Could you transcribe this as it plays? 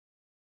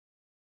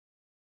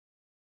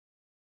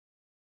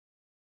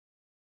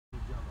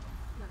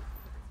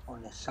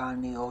On a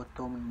sunny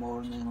autumn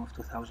morning of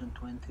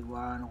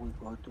 2021, we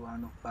got to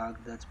one of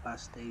Baghdad's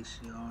bus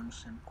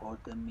stations and caught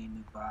a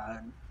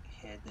minivan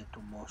headed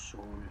to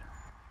Mosul,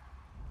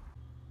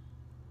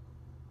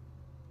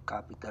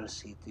 capital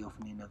city of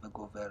Nineveh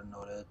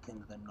Governorate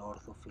in the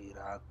north of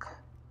Iraq.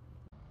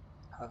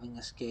 Having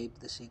escaped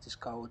the city's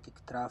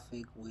chaotic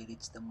traffic, we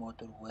reached the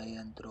motorway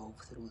and drove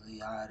through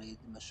the arid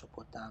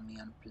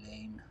Mesopotamian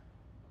plain.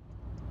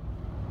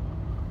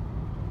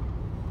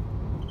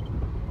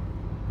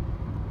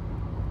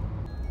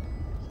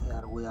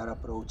 Here we are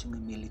approaching a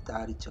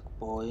military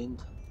checkpoint.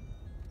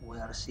 We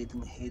are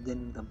sitting hidden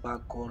in the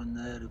back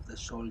corner. If the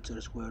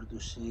soldiers were to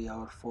see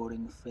our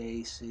foreign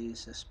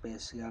faces,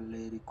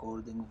 especially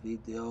recording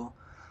video,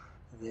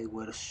 they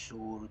were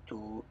sure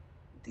to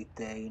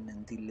detain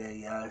and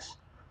delay us.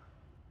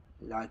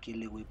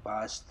 Luckily, we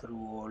passed through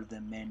all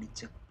the many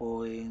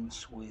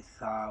checkpoints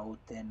without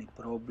any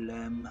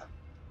problem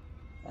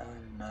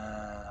and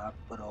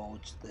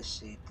approached the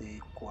city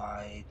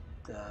quite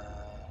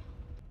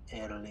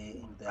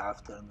early in the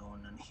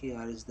afternoon. And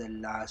here is the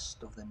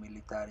last of the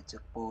military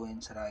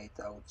checkpoints right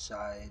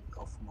outside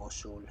of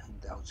Mosul in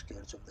the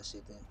outskirts of the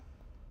city,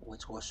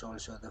 which was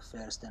also the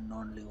first and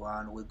only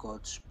one we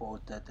got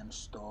spotted and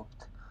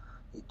stopped.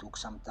 It took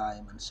some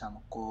time and some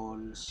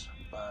calls,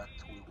 but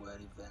we were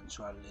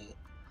eventually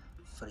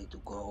free to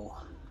go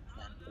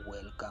and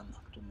welcome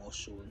to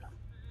Mosul.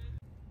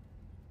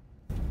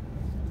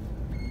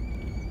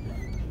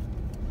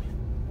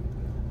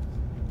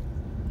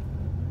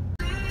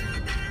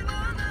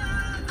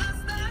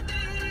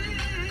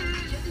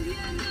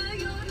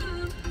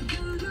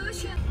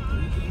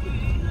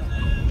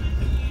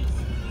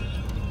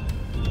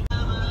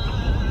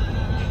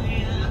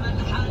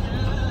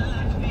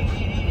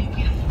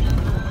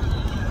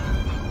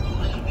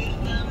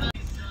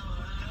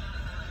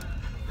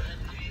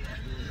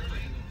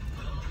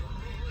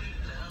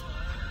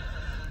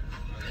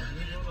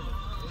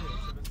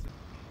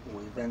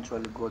 We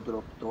eventually got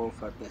dropped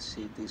off at the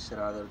city's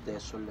rather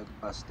desolate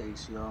bus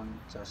station,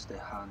 just a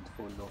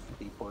handful of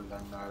people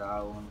lying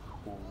around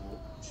who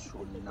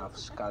shouldn't have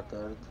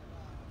scattered.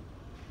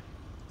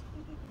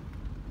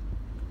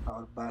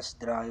 Our bus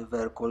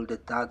driver called a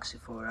taxi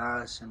for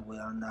us and we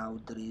are now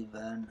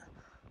driven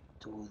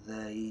to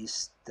the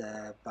east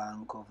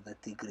bank of the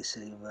Tigris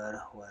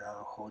River where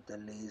our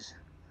hotel is.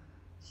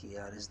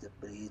 Here is the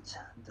bridge,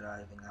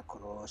 driving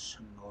across,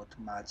 not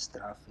much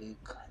traffic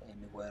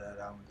anywhere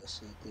around the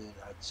city.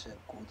 That's a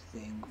good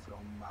thing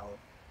from our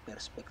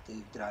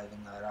perspective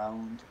driving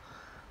around,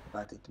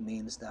 but it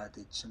means that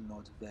it's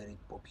not very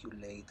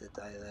populated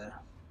either.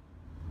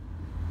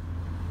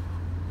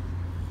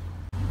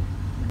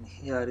 And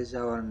here is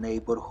our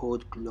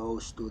neighborhood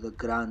close to the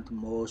Grand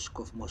Mosque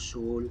of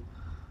Mosul,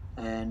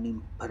 an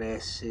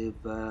impressive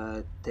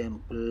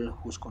temple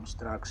whose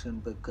construction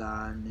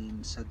began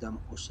in Saddam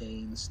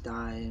Hussein's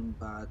time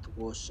but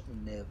was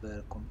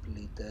never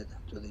completed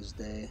to this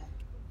day.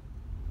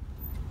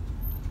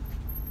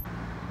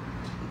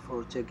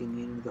 Before checking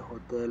in the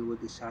hotel, we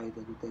decided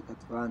to take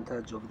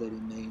advantage of the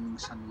remaining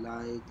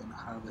sunlight and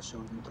have a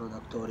short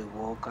introductory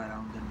walk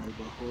around the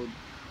neighborhood.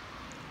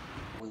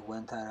 We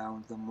went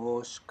around the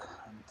mosque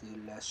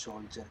until a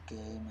soldier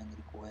came and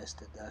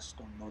requested us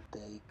to not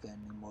take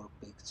any more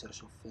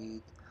pictures of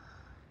it,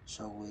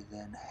 so we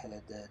then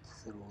headed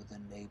through the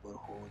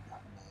neighborhood,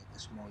 made a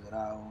small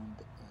round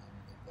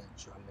and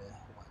eventually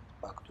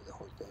went back to the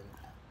hotel.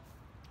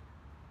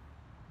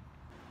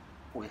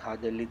 We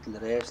had a little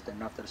rest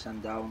and after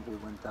sundown we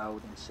went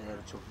out in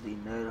search of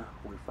dinner.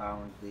 We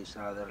found this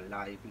rather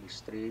lively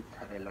street,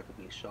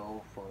 relatively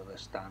so for the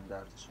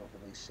standards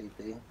of this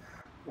city.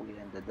 We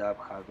ended up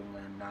having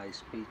a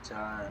nice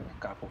pizza and a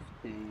cup of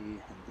tea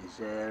and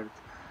dessert,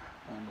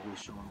 and we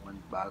soon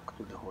went back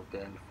to the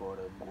hotel for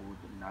a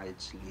good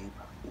night's sleep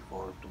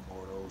before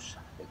tomorrow's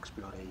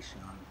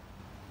exploration.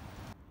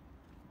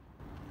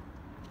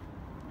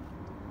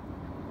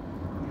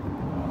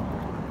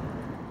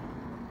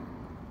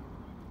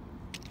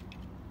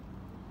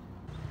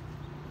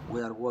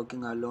 We are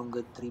walking along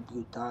a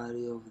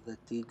tributary of the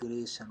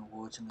Tigris and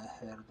watching a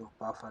herd of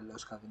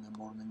buffaloes having a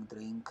morning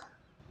drink.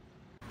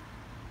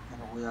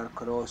 And we are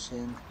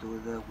crossing to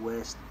the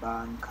west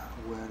bank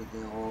where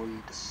the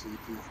old city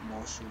of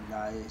Mosul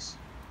lies.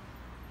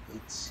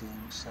 It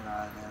seems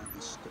rather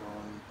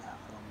destroyed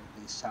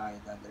from this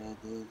side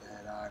already.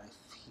 There are a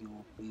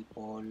few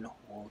people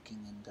walking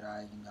and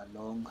driving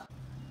along.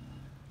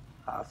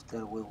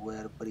 After we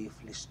were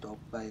briefly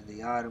stopped by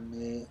the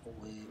army,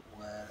 we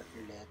were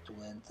led to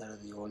enter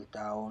the old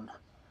town.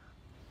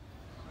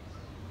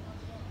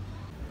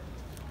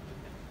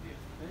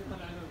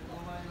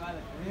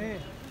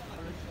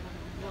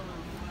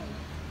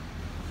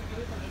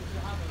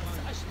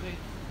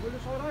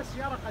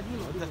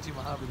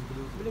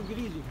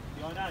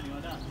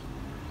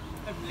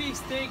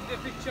 Please take the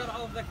picture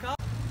of the car.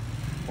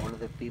 All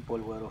the people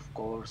were of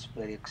course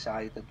very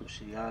excited to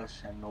see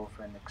us and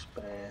often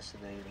expressed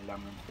their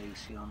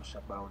lamentations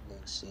about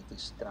their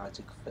city's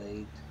tragic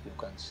fate. You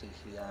can see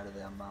here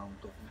the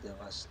amount of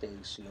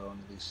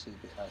devastation this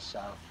city has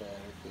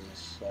suffered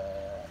is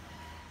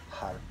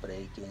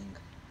heartbreaking.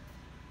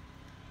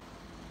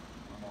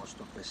 Most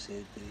of the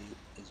city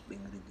is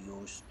being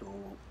reduced to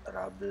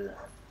rubble.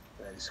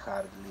 There is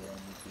hardly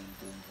any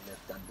building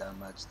left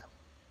undamaged,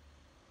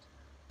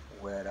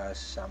 whereas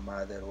some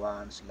other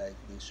ones like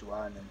this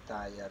one,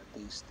 entire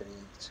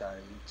districts are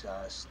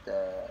just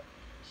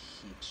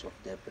heaps of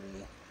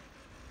debris.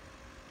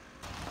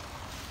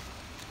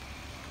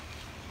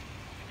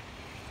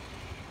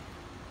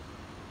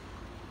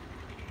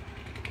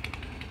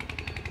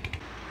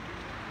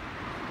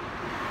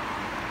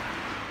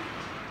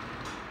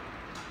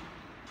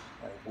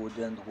 I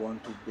wouldn't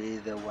want to be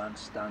the one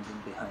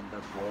standing behind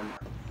that wall.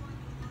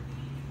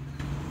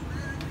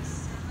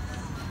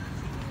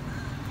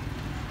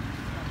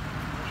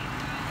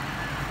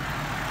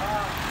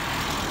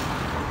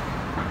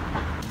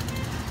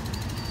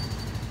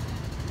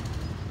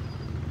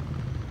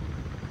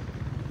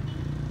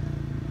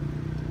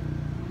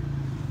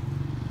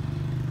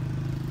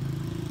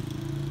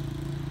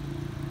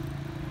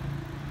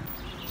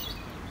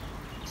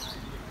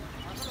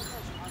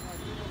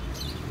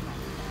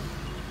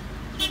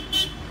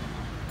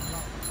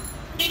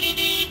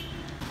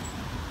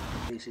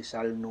 This is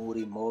Al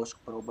Nouri Mosque,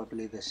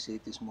 probably the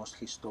city's most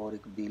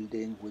historic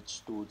building, which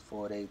stood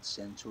for 8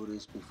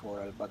 centuries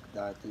before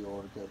al-Baghdadi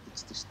ordered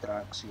its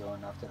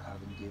destruction after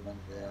having given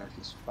there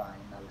his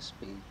final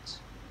speech.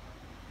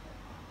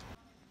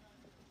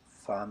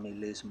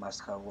 Families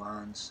must have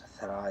once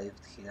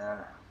thrived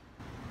here.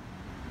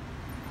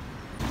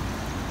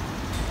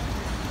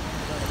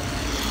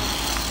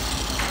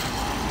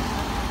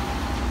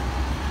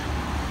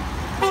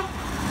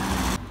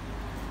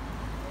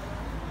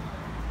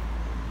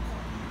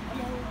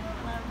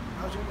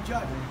 How's your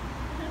job?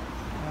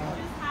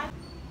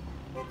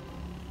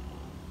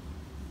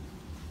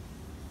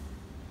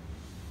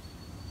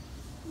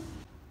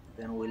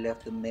 Then we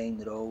left the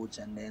main roads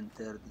and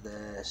entered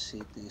the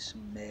city's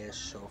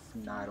mesh of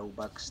narrow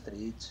back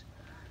streets.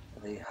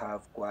 They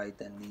have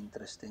quite an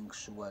interesting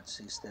sewage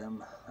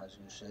system, as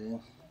you see.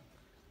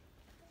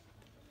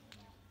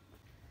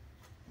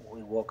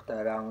 We walked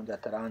around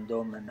at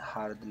random and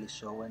hardly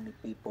saw any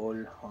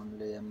people.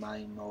 Only a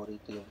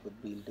minority of the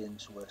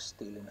buildings were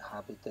still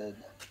inhabited.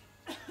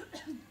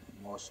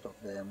 Most of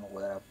them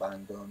were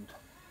abandoned.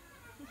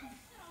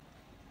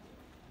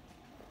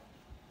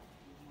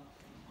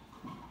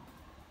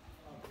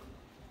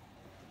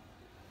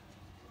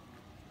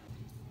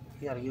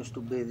 Here used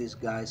to be this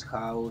guy's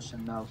house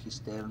and now he's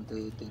turned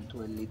it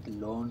into a little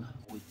lawn.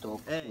 We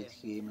talked with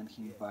him and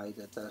he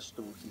invited us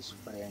to his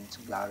friend's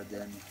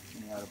garden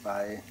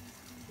nearby.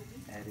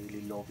 A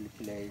really lovely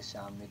place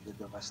amid the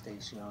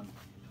devastation.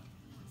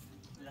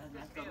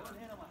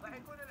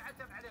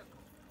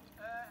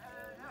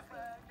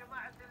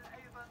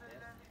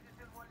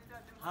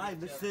 Hi,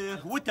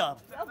 Mr. Witter.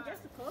 Oh, yes,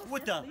 of course.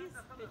 Witter.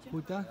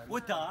 Yes,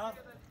 Witter.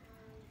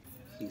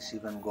 He's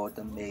even got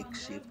a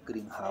makeshift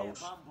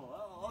greenhouse.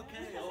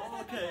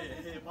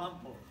 Okay.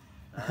 Bambo.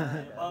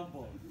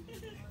 Bambo.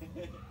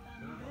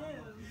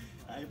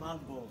 Hi,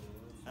 Bambo.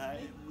 Hi,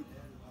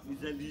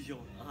 with a legion.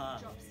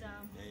 Drops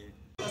down.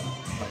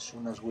 As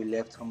soon as we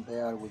left from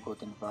there, we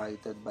got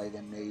invited by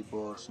the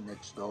neighbors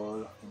next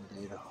door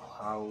in their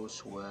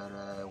house where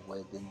a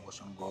wedding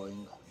was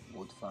ongoing.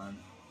 Good fun.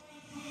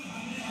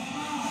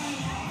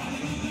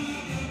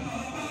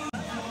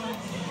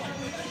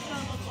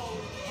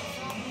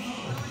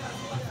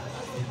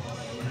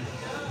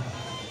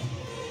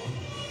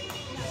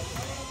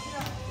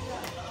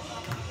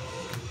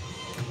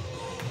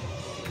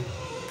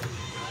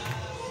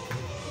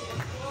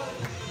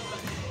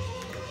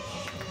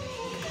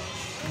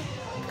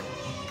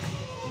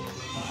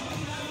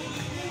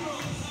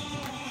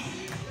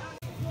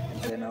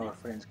 Then our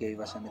friends gave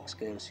us an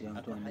excursion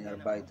to a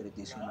nearby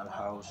traditional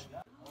house.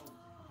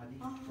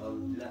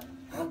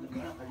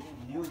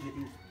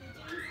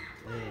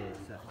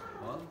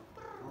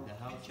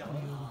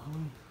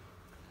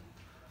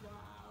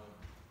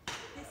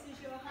 This is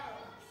your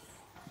house.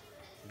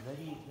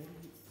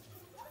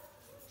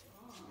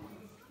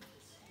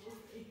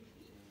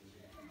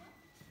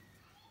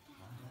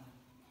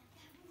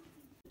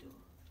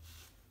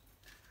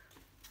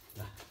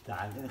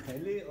 تعال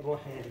خليه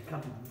روحي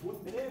كم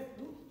فوت منين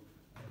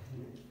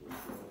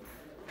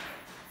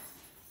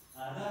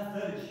هذا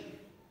فرش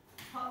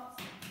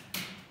Hot.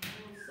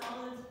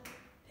 Solid.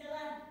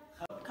 Pillar.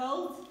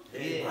 Cold.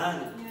 ايه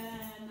هذا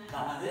Yeah, nice.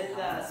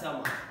 هذا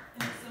سمر In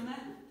the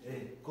summer.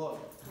 ايه كول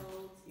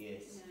Cold.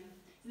 Yes. Yeah.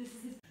 So this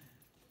is his.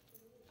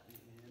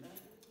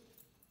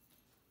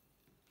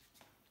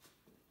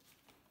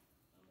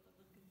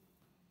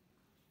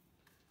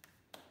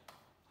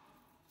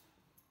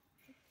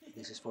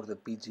 This is for the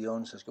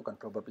pigeons, as you can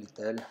probably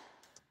tell.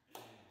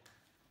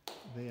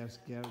 They are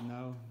scared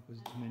now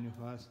because it's many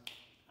of us.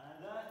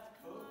 هذا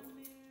كول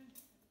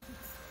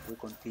We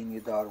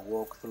continued our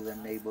walk through the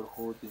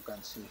neighborhood. You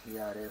can see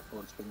here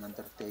efforts being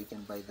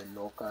undertaken by the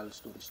locals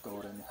to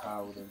restore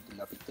anyhow their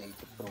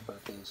dilapidated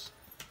properties.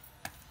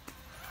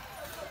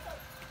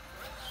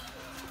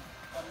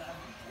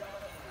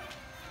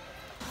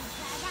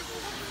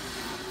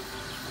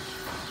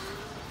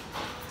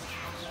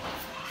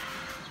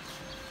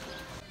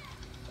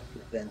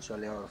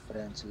 Eventually our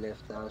friends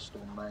left us to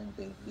mind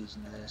their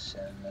business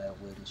and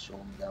we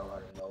resumed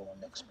our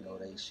lone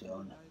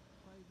exploration.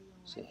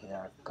 See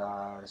here,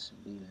 cars,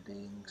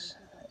 buildings,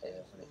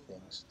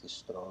 everything's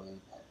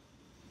destroyed.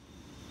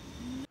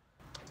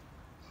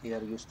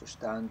 Here used to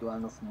stand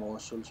one of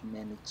Mosul's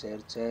many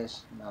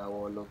churches. Now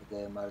all of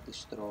them are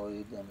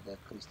destroyed and the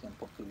Christian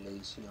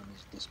population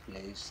is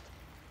displaced.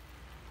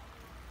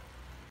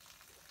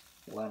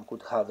 One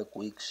could have a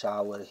quick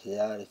shower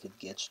here if it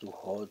gets too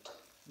hot.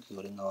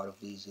 During our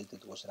visit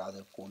it was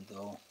rather cool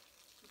though.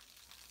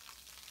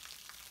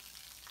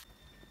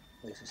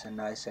 This is a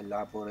nice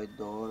elaborate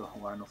door,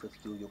 one of a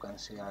few you can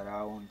see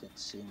around. It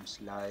seems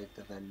like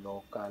the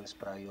locals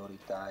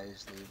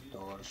prioritize their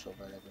doors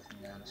over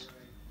everything else.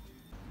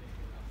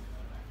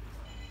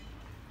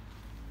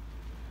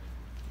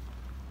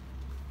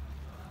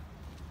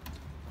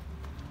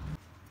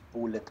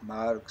 Bullet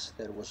marks,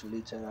 there was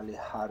literally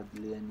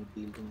hardly any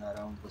building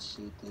around the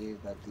city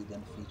that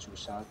didn't feature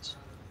such.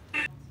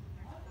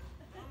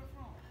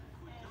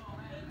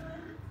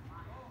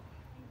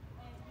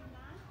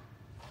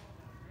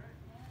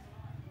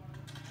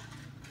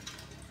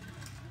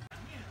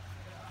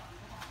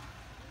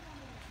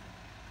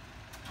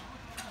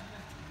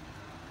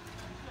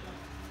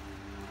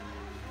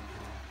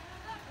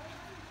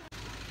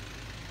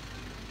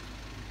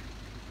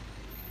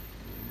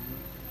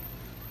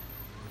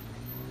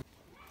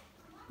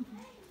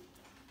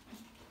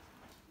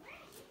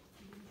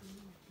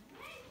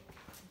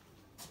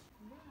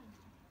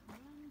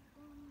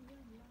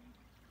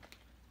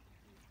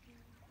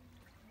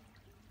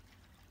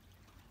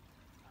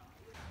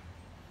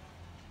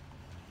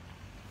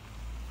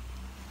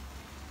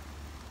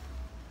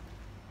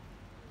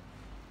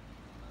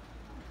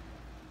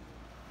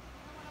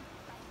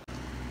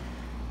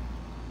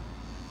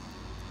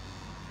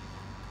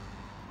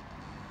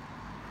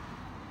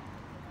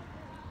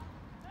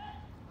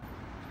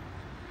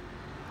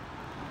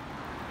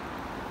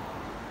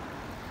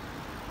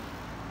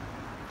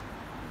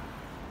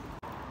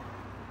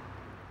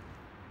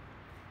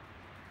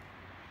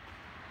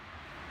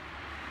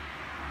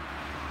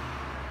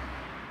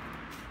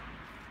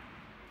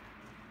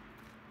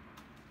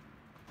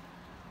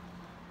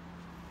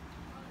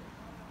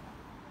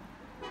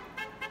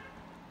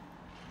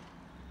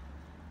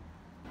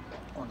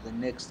 On the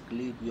next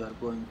clip you are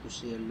going to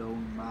see a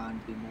lone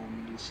man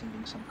bemoaningly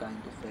singing some kind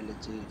of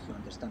elegy. If you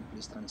understand,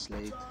 please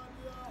translate.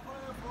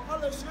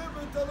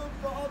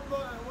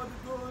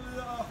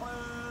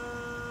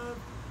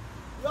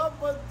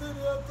 يابا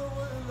الدنيا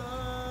طويلة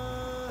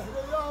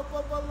يابا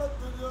والله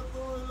الدنيا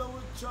طويلة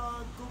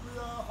وتشاكم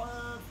يا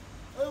حيف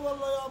اي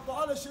والله يابا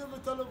على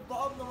شيمة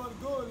بعضنا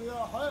مرقول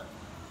يا حيف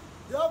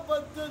يابا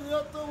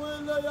الدنيا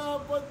طويلة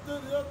يابا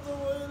الدنيا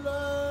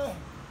طويلة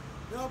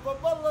يابا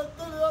والله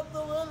الدنيا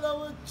طويلة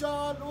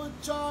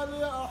وتشال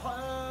يا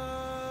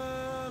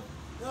حيف.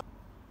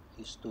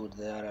 He stood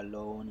there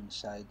alone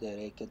inside the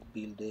wrecked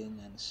building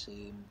and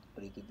seemed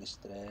pretty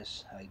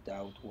distressed. I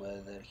doubt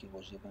whether he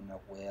was even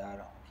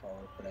aware of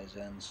our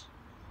presence.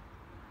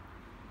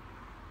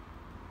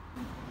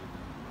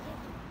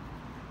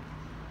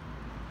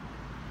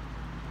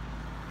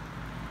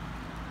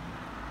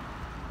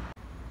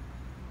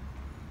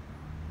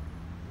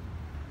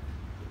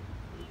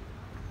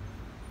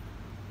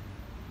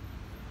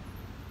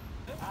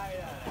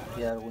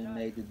 Here we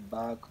made it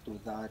back to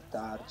that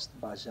arched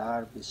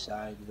bazaar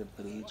beside the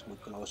bridge we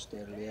crossed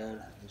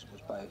earlier. This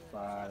was by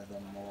far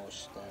the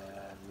most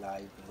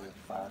lively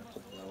part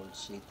of the old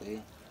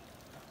city.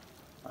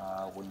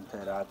 We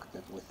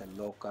interacted with the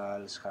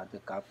locals, had a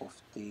cup of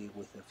tea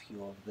with a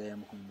few of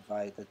them who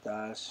invited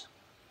us,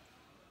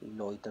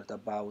 loitered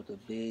about a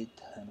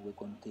bit, and we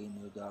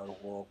continued our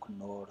walk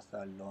north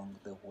along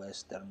the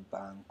western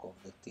bank of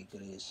the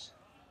Tigris.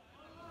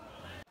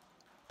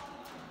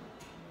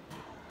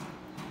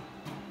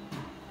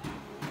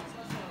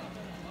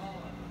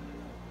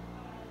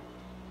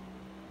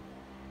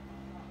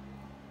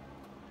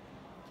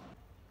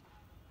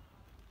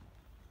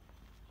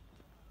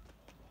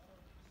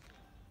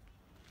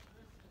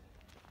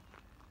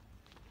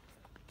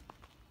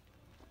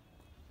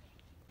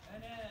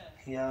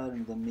 Here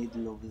in the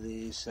middle of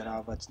this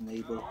ravaged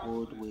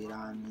neighborhood we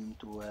ran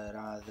into a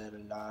rather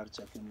large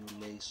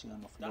accumulation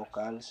of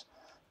locals.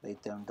 They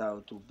turned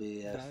out to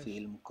be a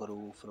film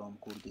crew from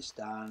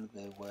Kurdistan.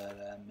 They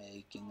were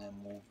making a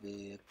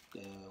movie,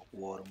 a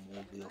war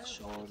movie of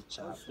sorts,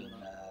 up in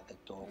the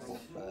top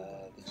of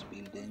this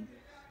building,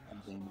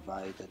 and they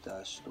invited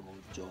us to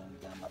join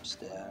them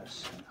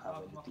upstairs and have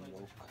a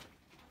little look.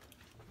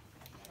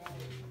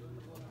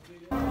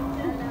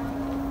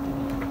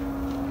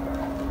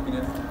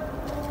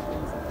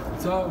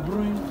 Ciao,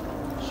 Bruin.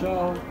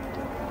 Ciao.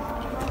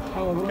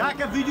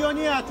 كاكا فيديو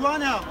نيات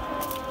وانا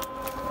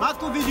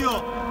ماكو فيديو.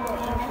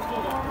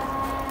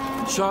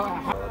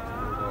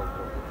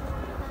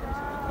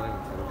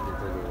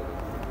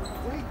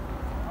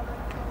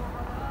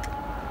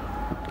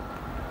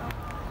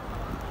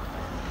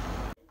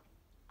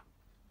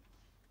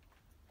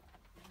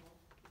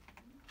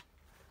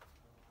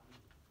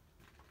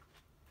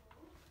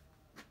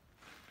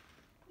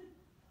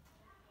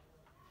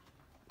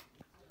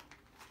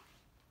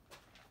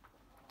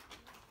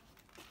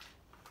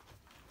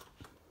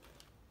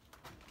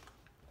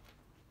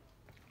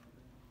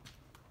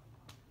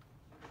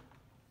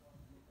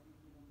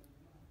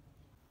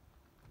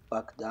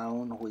 Back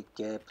down, we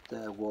kept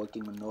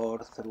walking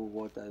north through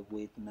what I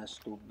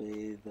witnessed to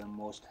be the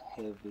most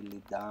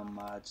heavily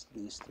damaged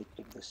district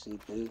of the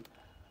city.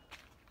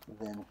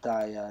 The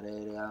entire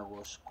area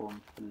was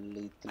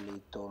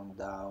completely torn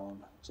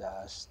down,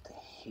 just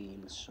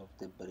hills of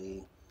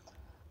debris.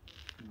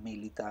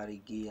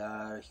 Military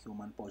gear,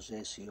 human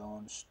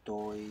possessions,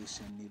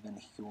 toys, and even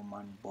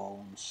human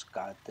bones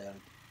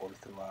scattered all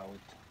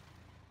throughout.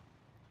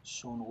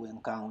 Soon we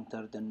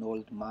encountered an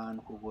old man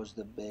who was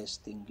the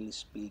best English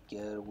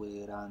speaker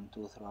we ran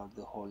to throughout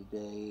the whole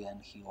day,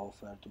 and he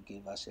offered to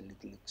give us a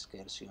little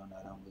excursion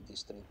around the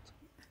district.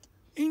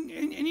 In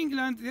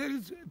England, there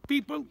is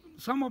people,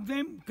 some of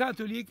them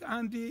Catholic,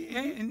 and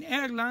in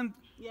Ireland,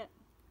 Yeah.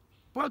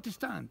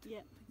 Protestant.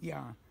 Yeah.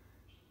 Yeah.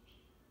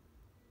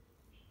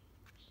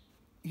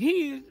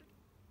 Here,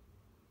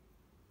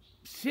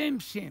 same.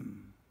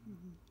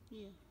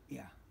 Yeah.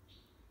 Yeah.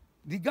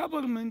 The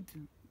government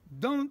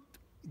don't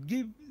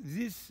give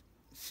this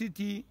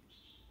city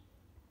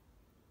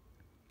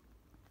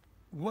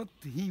what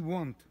he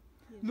want.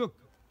 Yeah. Look,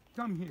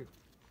 come here.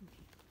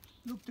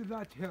 Look to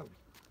that hill.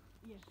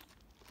 Yeah.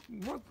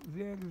 What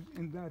there is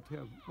in that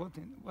hill? What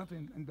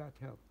in that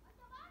hill?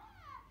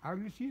 Are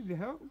you see the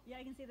hill? Yeah,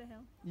 I can see the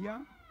hill.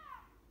 Yeah.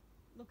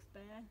 Looks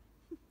bare.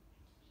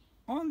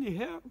 Only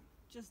hill.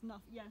 Just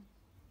not. Yeah.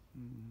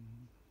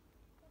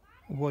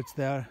 What's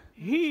there?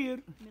 Here,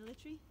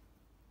 Military.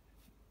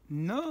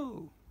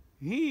 no.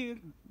 Here,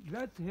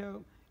 that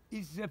hill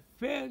is the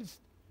first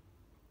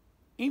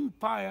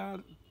empire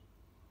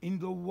in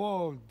the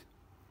world.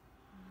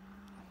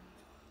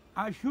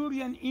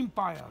 Ashurian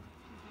Empire.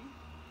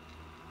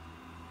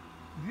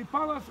 The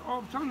palace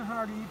of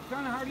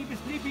Sanharib is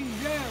sleeping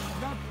there.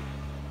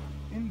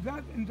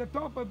 In the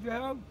top of the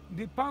hill,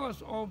 the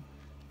palace of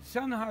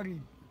Sanharib,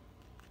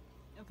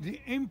 Okay.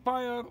 the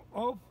empire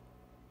of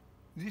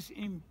this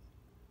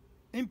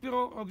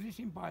emperor of this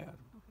empire.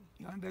 Okay.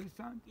 You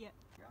understand? Yeah.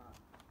 Yeah,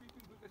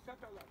 speaking to the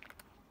satellite.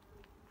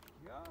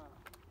 Yeah.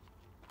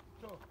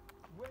 So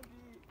when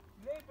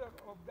the leader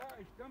of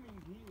Daesh coming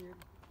here,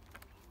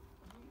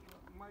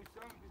 my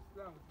son is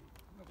loud.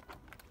 No.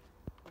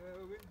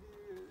 When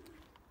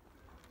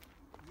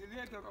the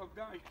leader of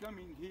Daesh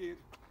coming here,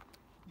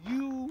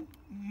 you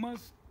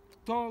must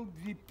tell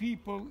the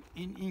people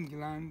in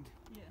England,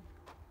 Yeah.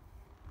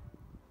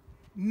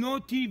 no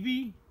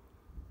TV,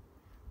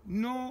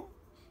 no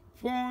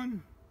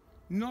phone,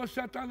 no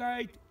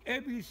satellite,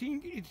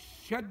 everything is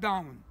shut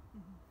down.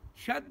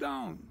 Shut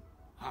down.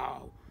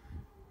 How?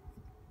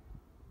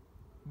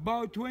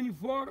 About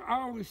 24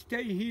 hours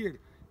stay here,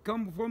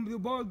 come from the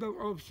border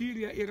of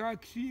Syria,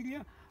 Iraq,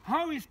 Syria.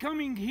 How is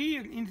coming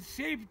here in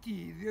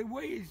safety? The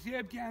way is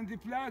safety, and the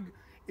flag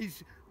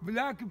is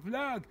black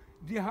flag.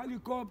 The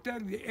helicopter,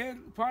 the air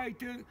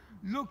fighter,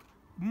 look,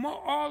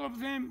 all of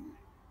them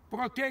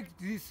protect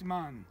this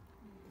man.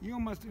 You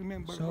must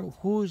remember. So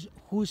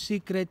whose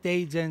secret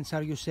agents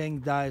are you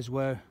saying Daesh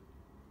were?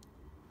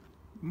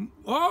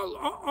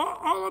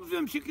 All of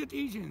them secret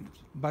agents.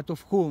 But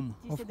of whom?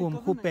 You Of said the whom? Who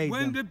government. paid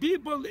When them? the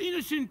people,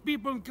 innocent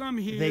people come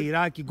here, The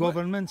Iraqi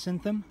government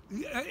sent them?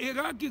 the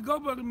Iraqi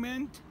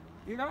government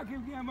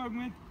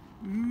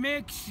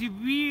makes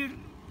severe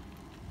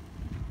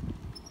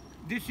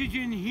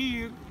decision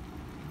here.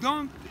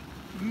 Don't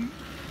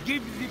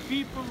give the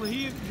people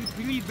here the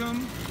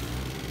freedom.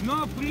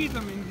 No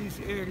freedom in this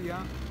area.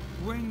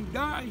 When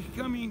Daesh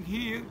coming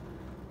here,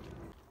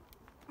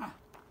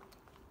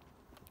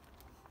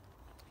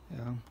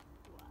 Yeah.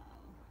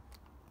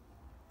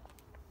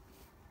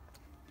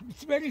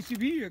 it's very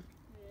severe.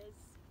 Yes.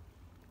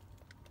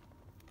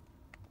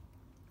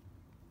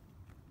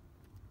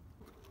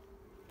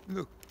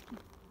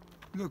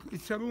 Look,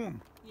 it's a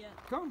room. Yeah.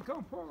 Come, follow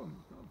me.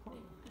 Come, follow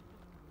me.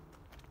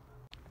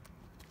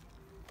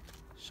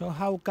 So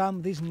how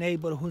come this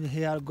neighborhood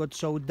here got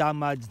so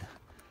damaged?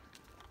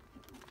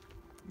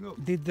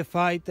 Look. Did the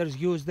fighters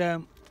use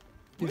them?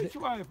 Did Which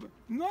wife?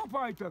 No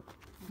fighter.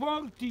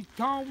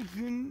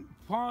 40,000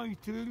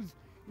 fighters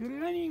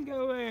running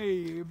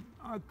away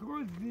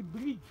across the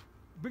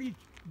bridge,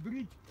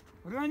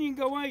 running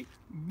away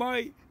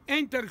by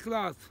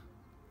interclass,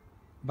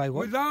 By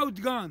what? without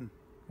gun,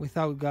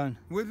 Without gun.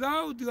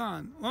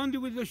 only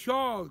with the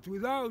short,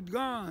 without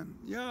gun.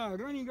 Yeah,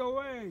 running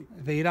away.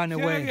 They ran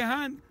away.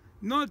 Sherihan,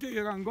 not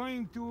Iran,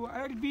 going to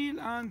Erbil,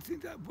 and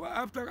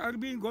after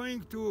Erbil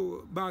going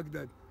to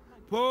Baghdad.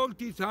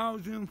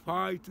 40,000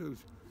 fighters.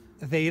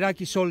 The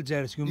Iraqi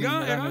soldiers, you mean, Yeah,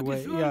 ran Iraqi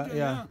away? soldiers,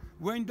 yeah.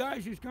 When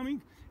Daesh is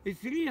coming, it's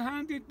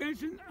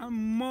 300% and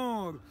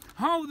more.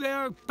 How they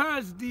are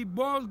past the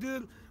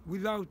border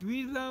without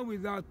visa,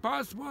 without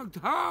passport?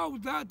 How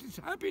that is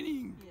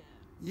happening?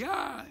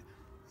 Yeah.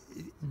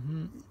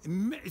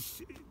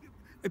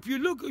 If you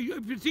look,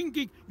 if you think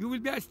it, you will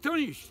be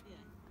astonished.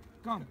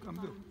 Come,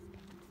 look.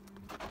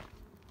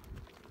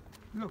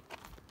 Look.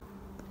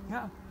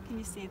 Yeah. Can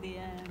you see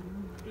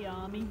the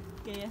army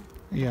gear?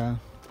 Yeah.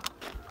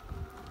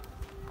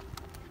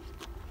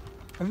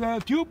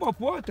 The tube of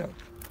water.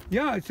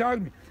 Yeah, it's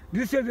army.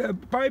 This is a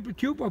pipe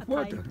tube of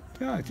water.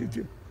 pipe. Yeah, it's.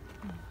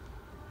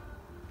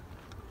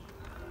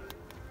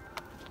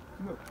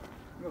 Look,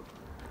 look.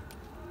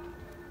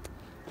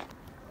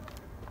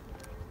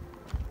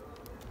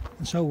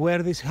 So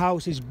were these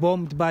houses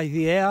bombed by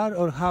the air,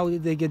 or how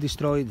did they get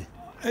destroyed?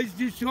 It's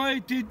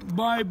destroyed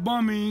by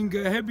bombing,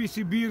 a heavy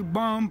severe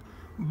bomb,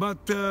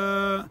 but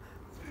the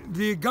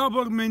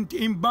government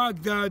in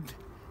Baghdad,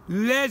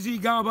 lazy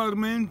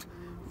government,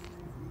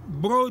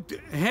 brought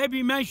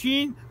heavy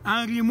machine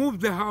and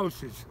removed the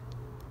houses.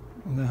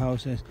 The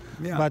houses.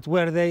 Yeah. But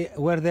were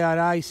there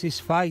ISIS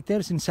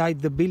fighters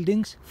inside the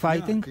buildings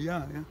fighting?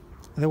 Yeah.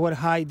 They were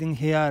hiding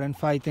here and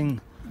fighting.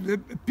 The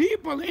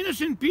people,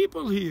 innocent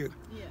people here.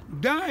 Yeah.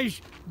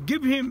 Daesh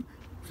give him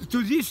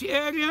to this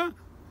area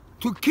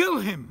to kill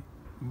him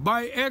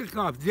by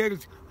aircraft.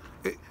 There's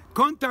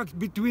contact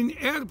between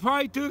air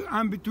fighter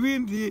and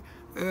between the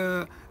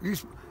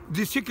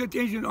secret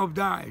agent of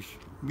Daesh.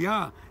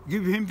 Yeah,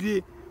 give him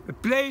the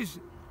place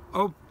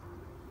of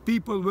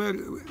people where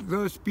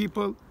those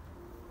people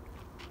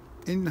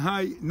in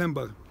high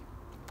number.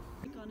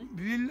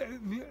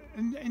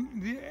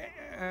 The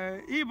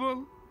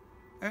evil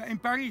in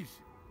Paris.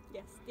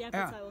 Yes, the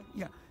Eiffel Tower.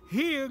 Yeah.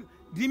 Here,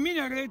 the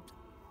minaret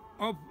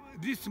of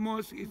this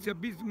mosque, it's a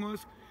big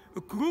mosque,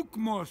 a crook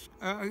mosque,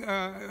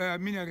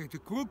 minaret, a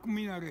crook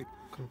minaret.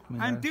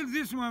 Until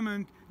this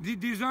moment, the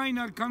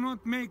designer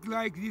cannot make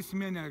like this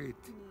minaret.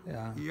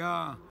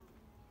 Yeah.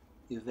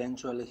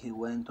 Eventually he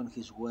went on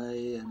his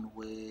way and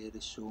we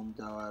resumed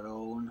our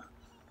own.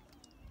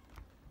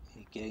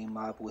 He came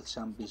up with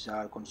some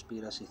bizarre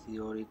conspiracy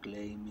theory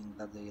claiming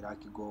that the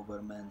Iraqi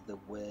government, the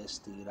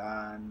West,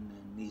 Iran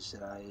and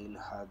Israel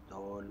had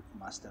all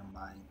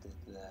masterminded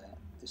the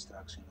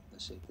destruction of the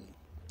city.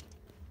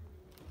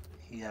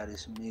 Here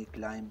is me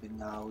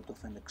climbing out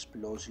of an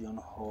explosion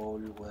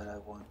hole where I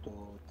want to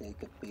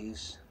take a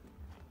piece.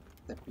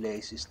 The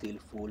place is still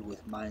full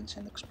with mines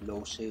and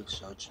explosives,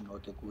 so it's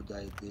not a good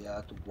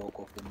idea to walk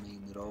off the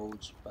main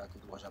roads, but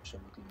it was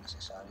absolutely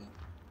necessary.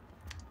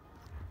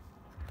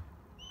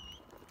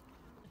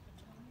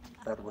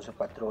 That was a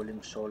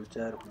patrolling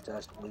soldier who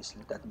just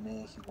whistled at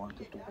me. He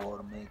wanted to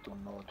warn me to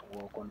not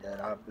walk on the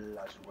rubble,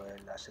 as well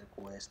as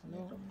request me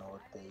to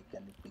not take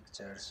any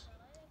pictures.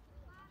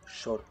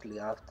 Shortly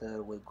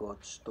after, we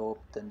got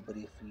stopped and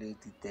briefly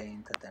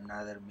detained at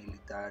another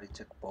military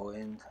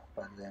checkpoint,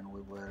 but then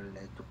we were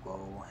let to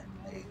go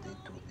and made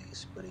it to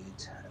this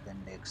bridge, the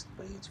next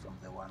bridge from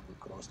the one we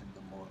crossed in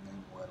the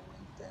morning, where we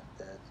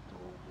intended to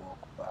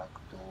walk back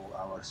to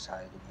our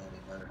side of the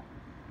river.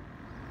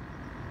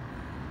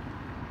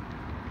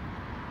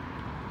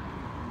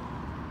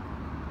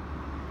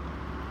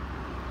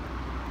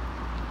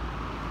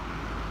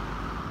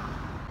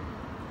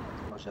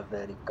 It was a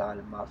very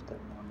calm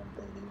afternoon and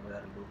the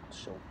river looked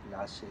so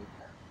placid,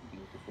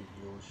 beautiful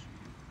views.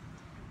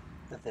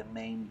 The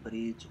main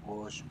bridge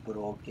was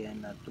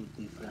broken at two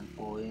different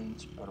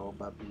points,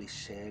 probably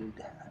shelled,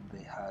 and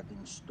they had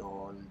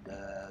installed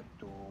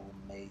two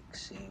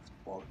makeshift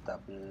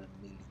portable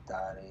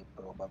military,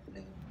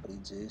 probably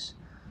bridges,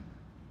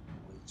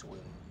 which we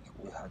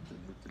had to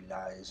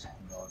utilize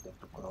in order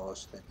to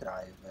cross. The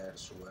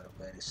drivers were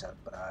very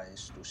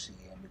surprised to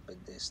see any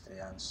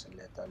pedestrians,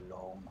 let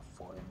alone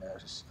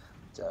foreigners,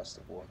 just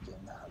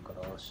walking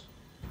across.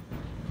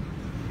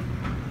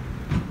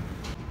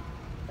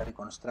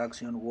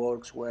 Reconstruction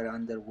works were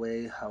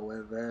underway,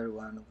 however,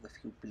 one of the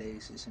few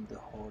places in the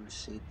whole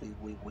city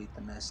we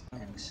witnessed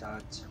any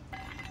such.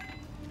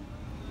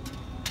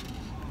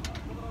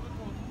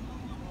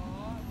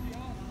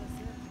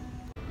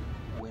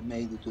 We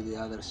made it to the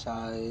other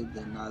side.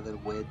 Another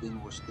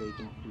wedding was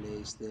taking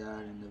place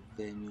there in a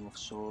venue of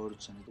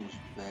sorts, and it was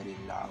very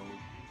loud.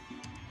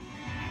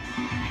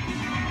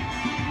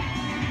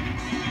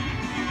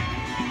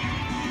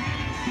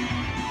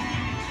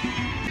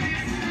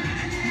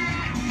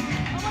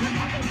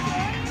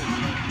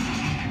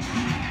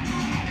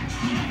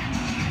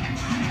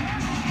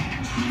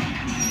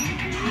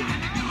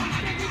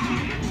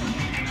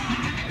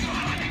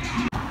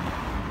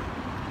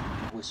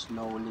 We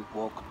slowly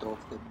walked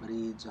off the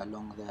bridge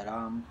along the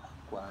ramp,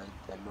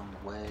 quite a long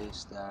way,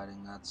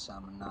 staring at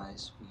some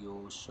nice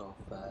views of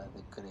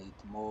the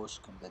Great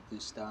Mosque in the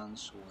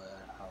distance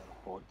where our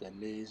hotel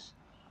is.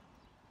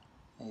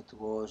 It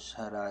was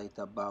right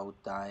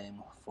about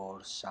time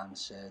for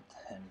sunset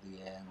and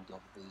the end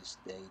of this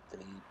day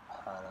trip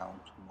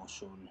around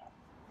Mosul.